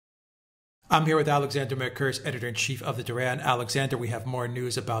I'm here with Alexander Mercouris, editor-in-chief of the Duran. Alexander, we have more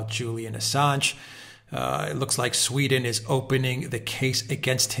news about Julian Assange. It looks like Sweden is opening the case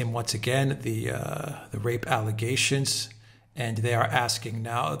against him once again, the rape allegations, and they are asking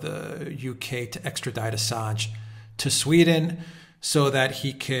now the UK to extradite Assange to Sweden so that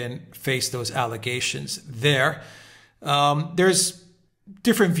he can face those allegations there. There's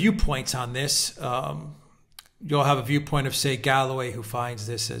different viewpoints on this. You'll have a viewpoint of, say, Galloway, who finds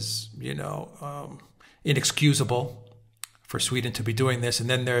this as, inexcusable for Sweden to be doing this. And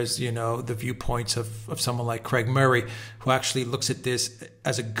then there's, the viewpoints of someone like Craig Murray, who actually looks at this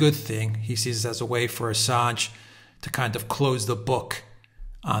as a good thing. He sees it as a way for Assange to kind of close the book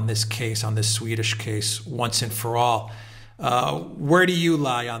on this case, on this Swedish case, once and for all. Where do you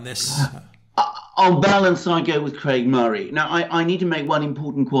lie on this? On balance, I go with Craig Murray. Now, I need to make one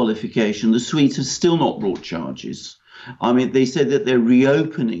important qualification. The Swedes have still not brought charges. I mean, they said that they're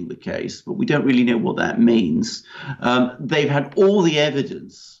reopening the case, but we don't really know what that means. They've had all the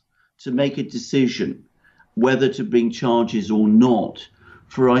evidence to make a decision whether to bring charges or not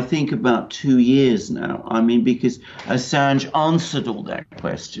for, I think, about 2 years now. I mean, because Assange answered all their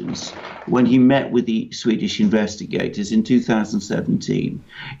questions when he met with the Swedish investigators in 2017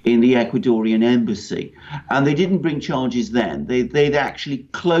 in the Ecuadorian embassy. And they didn't bring charges then. They'd actually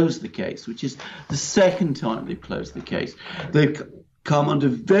closed the case, which is the second time they've closed the case. They've come under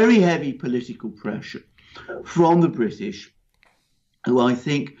very heavy political pressure from the British, who I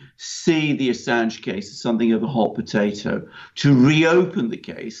think see the Assange case as something of a hot potato, to reopen the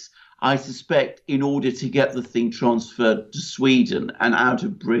case, I suspect, in order to get the thing transferred to Sweden and out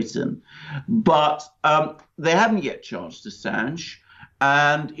of Britain. But they haven't yet charged Assange,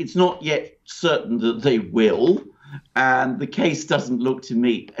 and it's not yet certain that they will. And the case doesn't look to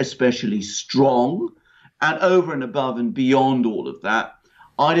me especially strong. And over and above and beyond all of that,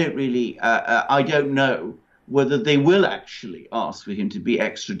 I don't know whether they will actually ask for him to be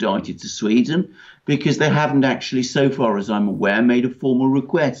extradited to Sweden, because they haven't actually, so far as I'm aware, made a formal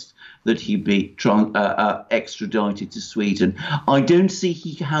request that he be extradited to Sweden. I don't see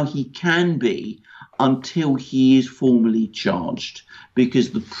how he can be until he is formally charged,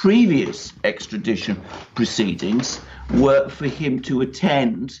 because the previous extradition proceedings were for him to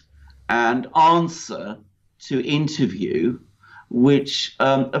attend and answer to interview, which,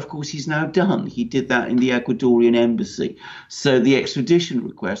 of course, he's now done. He did that in the Ecuadorian embassy. So the extradition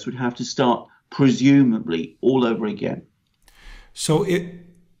request would have to start, presumably, all over again. So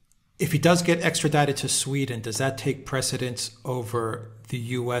if he does get extradited to Sweden, does that take precedence over the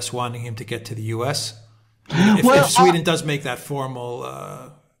U.S. wanting him to get to the U.S.? If Sweden does make that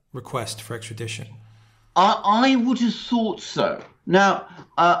formal request for extradition? I would have thought so. Now,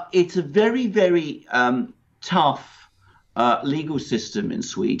 it's a very, very tough legal system in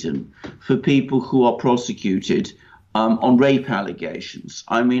Sweden for people who are prosecuted on rape allegations.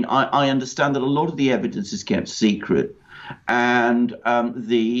 I mean, I understand that a lot of the evidence is kept secret, and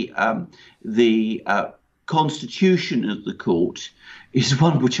the constitution of the court is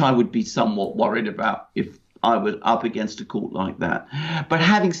one which I would be somewhat worried about if I were up against a court like that. But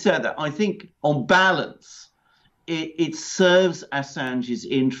having said that, I think on balance, it serves Assange's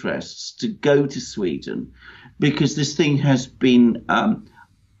interests to go to Sweden, because this thing has been,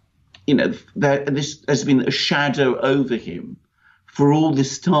 this has been a shadow over him for all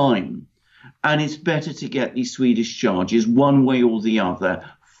this time. And it's better to get these Swedish charges, one way or the other,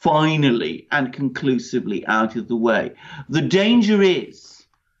 finally and conclusively out of the way. The danger is,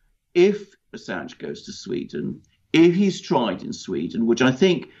 if Assange goes to Sweden, if he's tried in Sweden, which I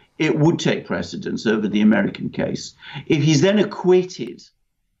think it would take precedence over the American case, if he's then acquitted,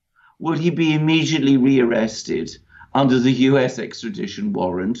 would he be immediately rearrested under the US extradition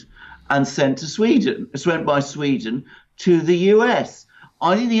warrant and sent by Sweden to the US?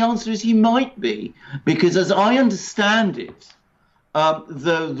 I think the answer is he might be, because as I understand it,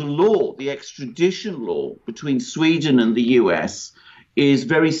 the extradition law between Sweden and the US is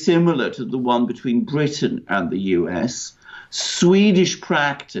very similar to the one between Britain and the US. Swedish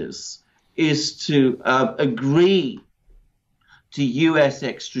practice is to agree to US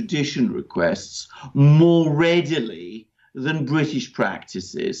extradition requests more readily than British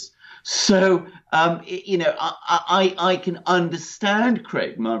practices. So, I can understand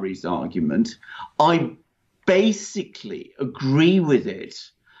Craig Murray's argument. I basically agree with it,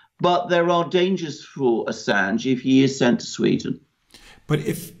 but there are dangers for Assange if he is sent to Sweden. But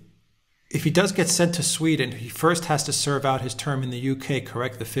if he does get sent to Sweden, he first has to serve out his term in the UK,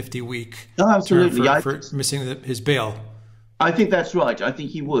 correct? The 50-week absolutely. term for missing his bail. I think that's right. I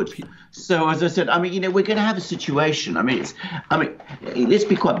think he would. So, as I said, I mean, we're going to have a situation. Let's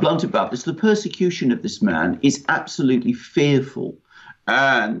be quite blunt about this. The persecution of this man is absolutely fearful,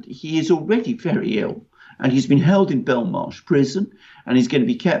 and he is already very ill. And he's been held in Belmarsh prison, and he's going to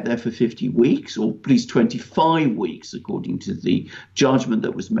be kept there for 50 weeks, or at least 25 weeks, according to the judgment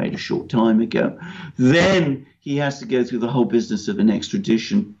that was made a short time ago. Then he has to go through the whole business of an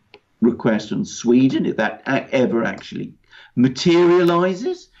extradition request on Sweden, if that ever actually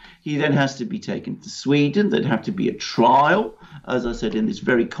materializes. He then has to be taken to Sweden. There'd have to be a trial, as I said, in this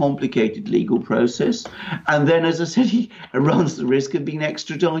very complicated legal process. And then, as I said, he runs the risk of being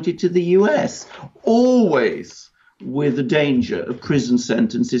extradited to the US, always with the danger of prison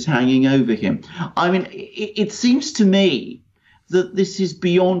sentences hanging over him. I mean, it seems to me that this is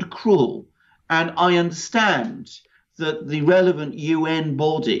beyond cruel. And I understand that the relevant UN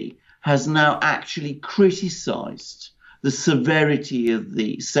body has now actually criticized the severity of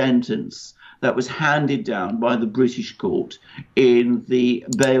the sentence that was handed down by the British court in the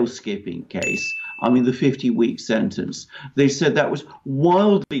bail skipping case. I mean, the 50-week sentence. They said that was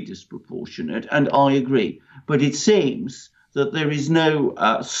wildly disproportionate, and I agree. But it seems that there is no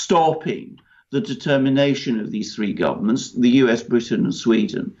stopping the determination of these three governments, the US, Britain and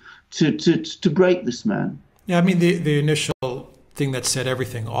Sweden, to break this man. Yeah, I mean, the initial thing that set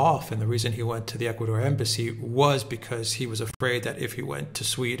everything off, and the reason he went to the Ecuador embassy, was because he was afraid that if he went to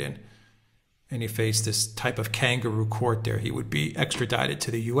Sweden and he faced this type of kangaroo court there, he would be extradited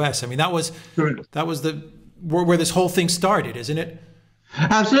to the US. I mean, that was where this whole thing started, isn't it?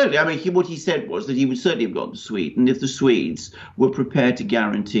 Absolutely. I mean, what he said was that he would certainly have gone to Sweden if the Swedes were prepared to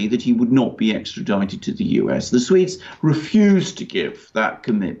guarantee that he would not be extradited to the US. The Swedes refused to give that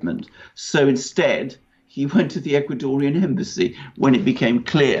commitment. So instead, he went to the Ecuadorian embassy when it became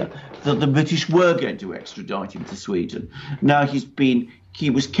clear that the British were going to extradite him to Sweden. Now he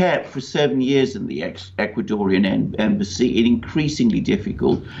was kept for 7 years in the Ecuadorian embassy in increasingly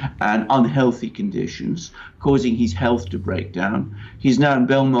difficult and unhealthy conditions, causing his health to break down. He's now in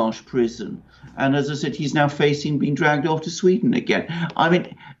Belmarsh prison. And as I said, he's now facing being dragged off to Sweden again. I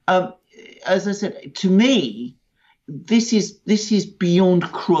mean, as I said, to me, this is beyond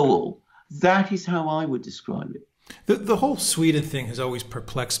cruel. That is how I would describe it. The whole Sweden thing has always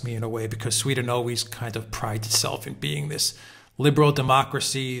perplexed me in a way, because Sweden always kind of prides itself in being this liberal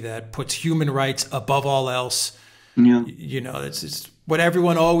democracy that puts human rights above all else. Yeah. It's what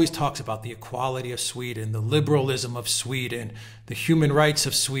everyone always talks about: the equality of Sweden, the liberalism of Sweden, the human rights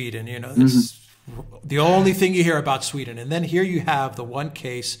of Sweden. That's the only thing you hear about Sweden. And then here you have the one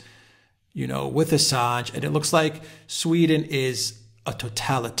case, with Assange, and it looks like Sweden is a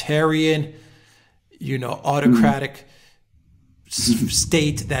totalitarian, autocratic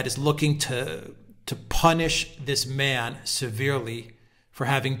state that is looking to punish this man severely for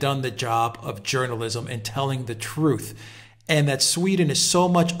having done the job of journalism and telling the truth. And that Sweden is so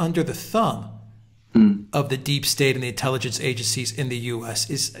much under the thumb of the deep state and the intelligence agencies in the US.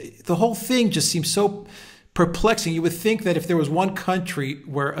 The whole thing just seems so perplexing. You would think that if there was one country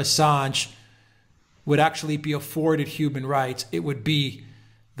where Assange would actually be afforded human rights, it would be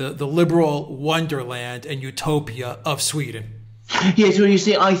the liberal wonderland and utopia of Sweden. Yes, well, you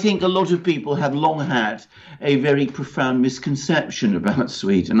see, I think a lot of people have long had a very profound misconception about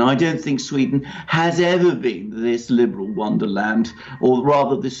Sweden. I don't think Sweden has ever been this liberal wonderland, or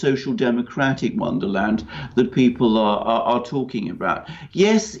rather the social democratic wonderland that people are talking about.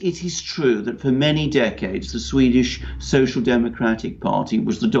 Yes, it is true that for many decades the Swedish Social Democratic Party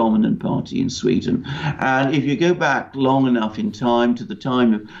was the dominant party in Sweden. And if you go back long enough in time to the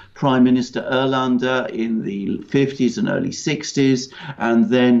time of Prime Minister Erlander in the 50s and early 60s, and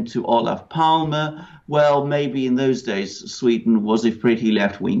then to Olof Palme, well, maybe in those days Sweden was a pretty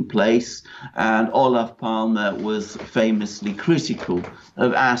left-wing place, and Olof Palme was famously critical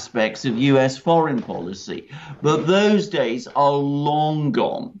of aspects of US foreign policy. But those days are long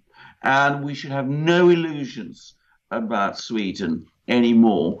gone, and we should have no illusions about Sweden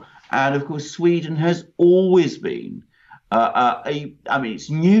anymore. And of course, Sweden has always been it's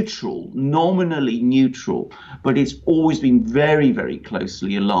neutral, nominally neutral, but it's always been very, very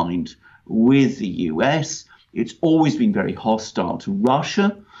closely aligned with the US. It's always been very hostile to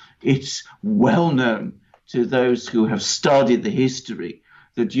Russia. It's well known to those who have studied the history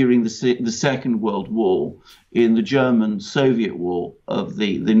that during the Second World War, in the German-Soviet War of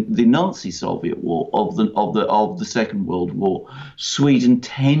the Nazi-Soviet War of the Second World War, Sweden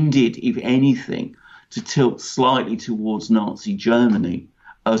tended, if anything, to tilt slightly towards Nazi Germany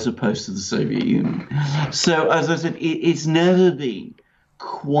as opposed to the Soviet Union. So, as I said, it's never been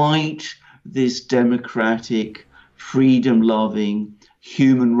quite this democratic, freedom-loving,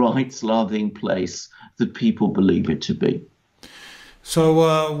 human rights-loving place that people believe it to be.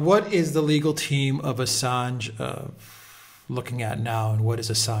 So what is the legal team of Assange looking at now, and what is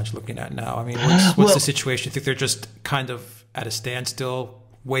Assange looking at now? I mean, what's the situation? You think they're just kind of at a standstill,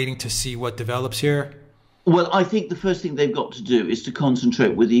 waiting to see what develops here? Well, I think the first thing they've got to do is to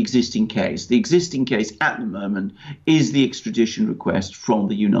concentrate with the existing case. The existing case at the moment is the extradition request from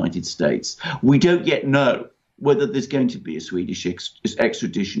the United States. We don't yet know whether there's going to be a Swedish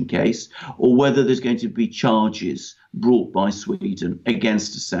extradition case or whether there's going to be charges brought by Sweden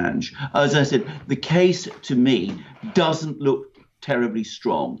against Assange. As I said, the case to me doesn't look terribly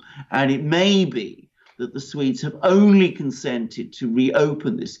strong, and it may be that the Swedes have only consented to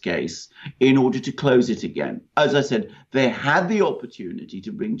reopen this case in order to close it again. As I said, they had the opportunity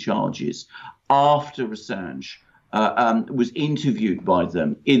to bring charges after Assange was interviewed by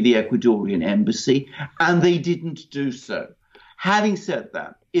them in the Ecuadorian embassy, and they didn't do so. Having said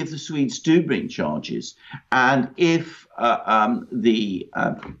that, if the Swedes do bring charges, and if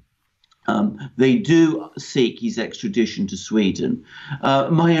they do seek his extradition to Sweden,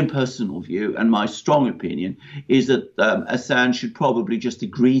 my own personal view and my strong opinion is that Assange should probably just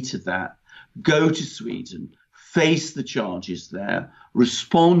agree to that, go to Sweden, face the charges there,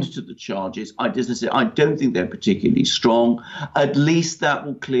 respond to the charges. As I say, I don't think they're particularly strong. At least that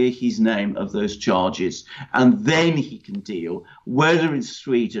will clear his name of those charges, and then he can deal, whether in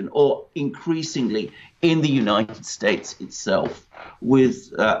Sweden or increasingly in the United States itself, with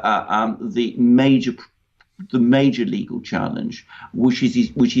the major legal challenge, which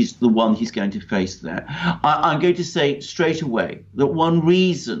is the one he's going to face there. I'm going to say straight away that one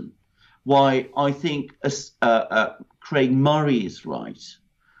reason why I think Craig Murray is right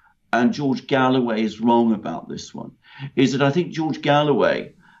and George Galloway is wrong about this one is that I think George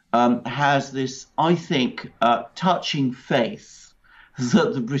Galloway has this, I think, touching faith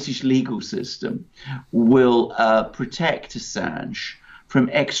that the British legal system will protect Assange from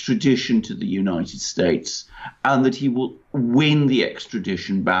extradition to the United States, and that he will win the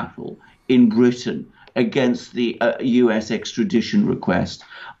extradition battle in Britain against the US extradition request.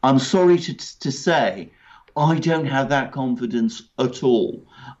 I'm sorry to say, I don't have that confidence at all.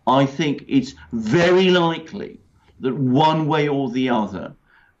 I think it's very likely that one way or the other,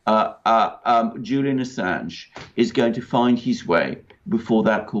 Julian Assange is going to find his way before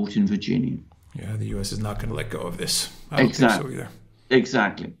that court in Virginia. Yeah, the US is not going to let go of this. I don't think so either.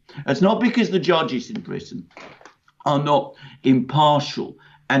 Exactly. It's not because the judges in Britain are not impartial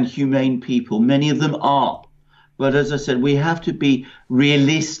and humane people. Many of them are. But as I said, we have to be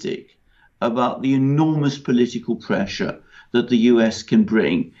realistic about the enormous political pressure that the US can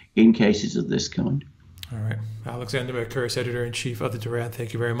bring in cases of this kind. All right. Alexander Mercouris, Editor-in-Chief of the Duran.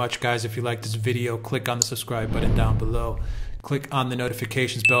 Thank you very much, guys. If you like this video, click on the subscribe button down below. Click on the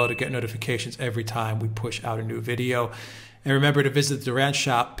notifications bell to get notifications every time we push out a new video. And remember to visit the Duran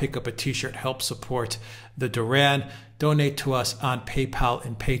shop, pick up a t-shirt, help support the Duran. Donate to us on PayPal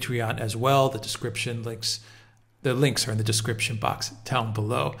and Patreon as well. The links are in the description box down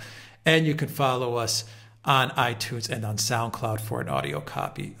below. And you can follow us on iTunes and on SoundCloud for an audio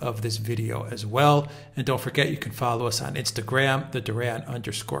copy of this video as well. And don't forget, you can follow us on Instagram,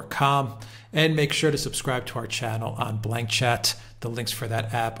 @Duran_com. And make sure to subscribe to our channel on Blank Chat. The links for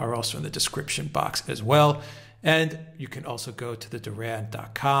that app are also in the description box as well. And you can also go to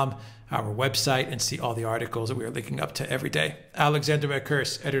theduran.com, our website, and see all the articles that we are linking up to every day. Alexander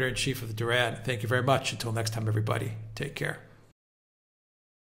Mercouris, Editor-in-Chief of the Duran. Thank you very much. Until next time, everybody, take care.